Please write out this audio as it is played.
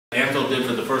did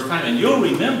for the first time, and you'll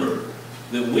remember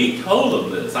that we told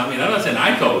them this. I mean, I'm not saying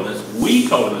I told them this, we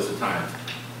told them this at times.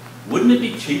 Wouldn't it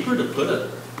be cheaper to put a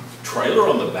trailer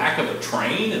on the back of a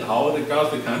train and haul it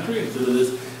across the country instead of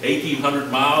this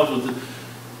 1,800 miles with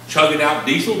chugging out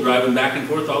diesel, driving back and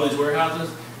forth to all these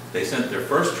warehouses? They sent their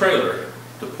first trailer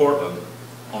to Portland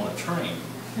on a train,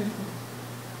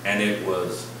 and it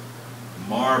was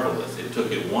marvelous. It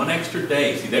took it one extra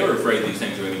day. See, they were afraid these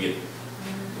things were going to get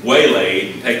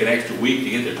waylaid and take an extra week to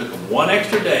get there. It took them one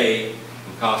extra day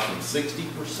and cost them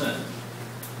 60%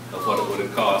 of what it would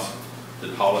have cost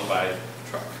to haul it by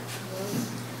truck.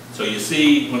 So you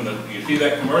see, when you see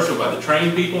that commercial by the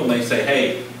train people, and they say,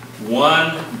 hey,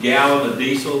 1 gallon of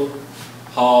diesel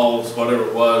hauls whatever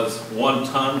it was, 1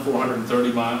 ton,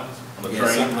 430 miles on the train.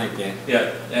 Something like that.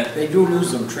 Yeah. They do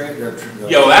lose some train. Yeah,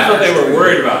 well, that's what they were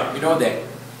worried about. You know that.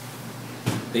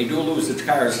 They do lose the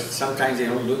cars. Sometimes they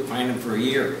don't find them for a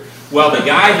year. Well, the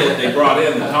guy that they brought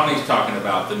in, that Tony's talking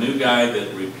about, the new guy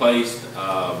that replaced,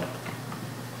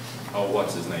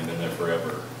 what's his name, been there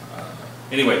forever.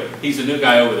 Anyway, he's a new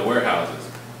guy over the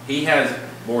warehouses. He has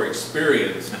more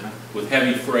experience with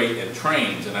heavy freight and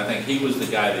trains, and I think he was the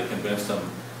guy that convinced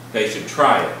them they should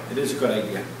try it. It is a good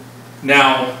idea.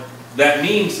 Now, that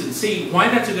means, see, why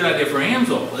that's a good idea for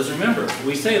AMSOIL is, remember,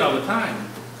 we say it all the time,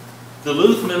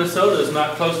 Duluth, Minnesota is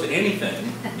not close to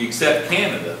anything except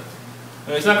Canada. I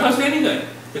mean, it's not close to anything.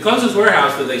 The closest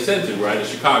warehouse that they send to, right, is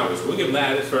Chicago, so we'll give them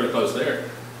that, it's fairly close there.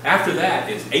 After that,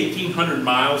 it's 1,800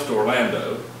 miles to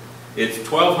Orlando, it's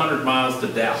 1,200 miles to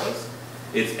Dallas,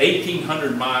 it's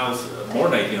 1,800 miles, more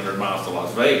than 1,800 miles to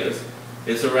Las Vegas,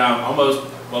 it's around almost,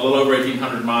 well, a little over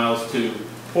 1,800 miles to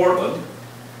Portland,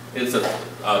 it's a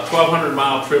 1,200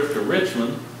 mile trip to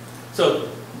Richmond. So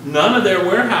none of their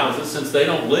warehouses, since they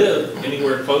don't live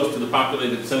anywhere close to the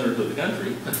populated centers of the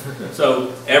country,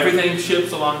 so everything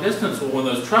ships a long distance. Well, when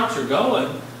those trucks are going,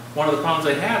 one of the problems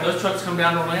they have, those trucks come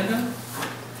down to Orlando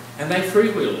and they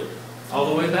freewheel it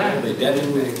all the way back.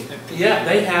 Yeah,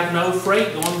 they have no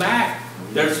freight going back.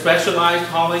 They're specialized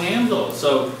hauling AMSOIL.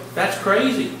 So that's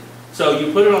crazy. So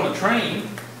you put it on a train,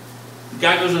 the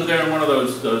guy goes over there in one of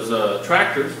those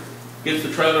tractors, gets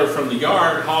the trailer from the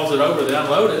yard, hauls it over, they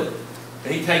unload it,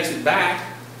 and he takes it back,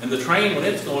 and the train, when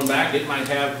it's going back, it might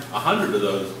have 100 of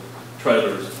those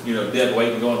trailers, you know, dead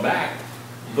weight and going back.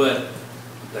 But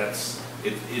it's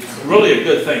really a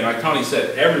good thing. Like Tony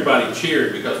said, everybody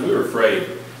cheered because we were afraid.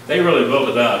 They really built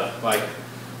it up. Like,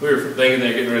 we were thinking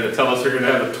they're getting ready to tell us they're going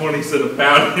to have a 20 cent a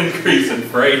pound increase in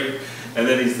freight, and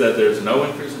then he said there's no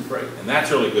increase in freight. And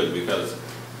that's really good because,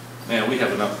 man, we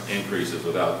have enough increases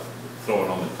without throwing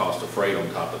on the cost of freight on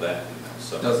top of that. You know,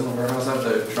 so. Doesn't the warehouse have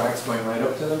the tracks going right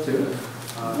up to them too?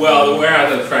 Well, the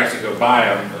warehouse has tracks that go by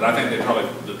them, but I think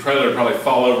the trailer would probably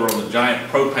fall over on the giant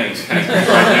propane tank that's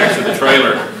right next to the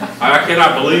trailer. I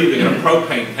cannot believe they got a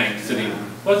propane tank sitting,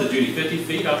 what's it, Judy, 50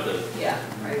 feet off the... Yeah.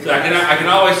 Right. So I can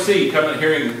always see,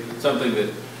 hearing something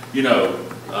that, you know,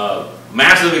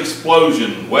 massive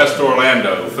explosion, West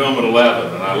Orlando, film at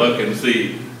 11, and I look and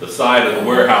see the side of the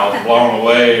warehouse blown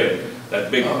away, and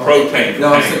that big propane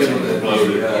tank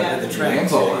exploded. The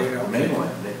AMSOIL main one.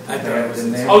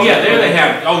 Oh yeah, there they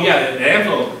have. Oh yeah,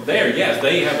 AMSOIL there. Yes,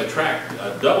 they have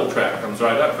a double track comes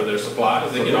right up for their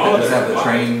supplies. They get all of their have supplies. The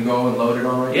train go and load it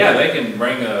on right Yeah, there? they can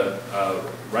bring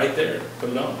right there, put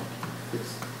it on.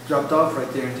 It's dropped off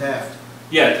right there in Taft.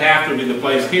 Yeah, Taft would be the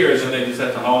place here, so they just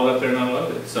have to haul it up there and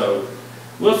unload it. So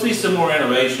we'll see some more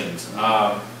innovations.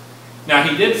 Now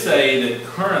he did say that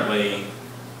currently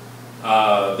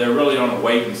they're really on a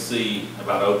wait and see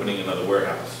about opening another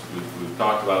warehouse. We've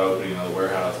talked about opening another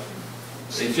warehouse.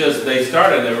 They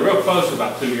were real close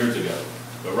about 2 years ago.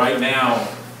 But right now,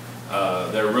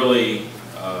 they're really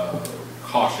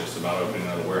cautious about opening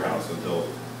another warehouse until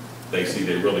they see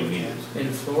they really need it.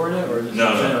 In Florida or just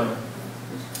No.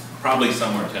 Probably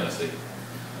somewhere in Tennessee.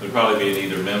 It would probably be in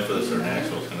either Memphis or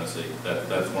Nashville, Tennessee.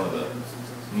 That's one of the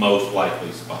most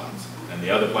likely spots. And the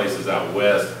other places out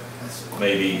west,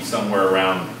 maybe somewhere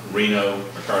around Reno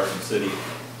or Carson City.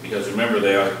 Because remember,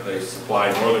 they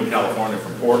supply Northern California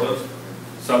from Portland,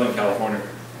 Southern California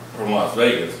from Las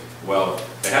Vegas. Well,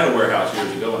 they had a warehouse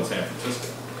years ago in San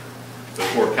Francisco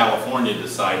before California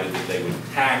decided that they would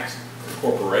tax the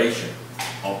corporation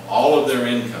on all of their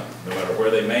income, no matter where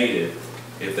they made it,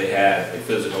 if they had a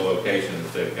physical location in the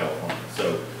state of California.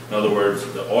 So, in other words,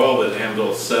 the oil that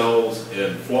AMSOIL sells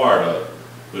in Florida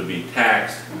would be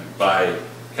taxed by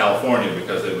California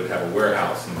because they would have a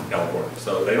warehouse in California.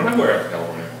 So they don't have a warehouse in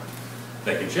California anymore.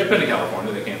 They can ship into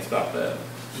California, they can't stop that.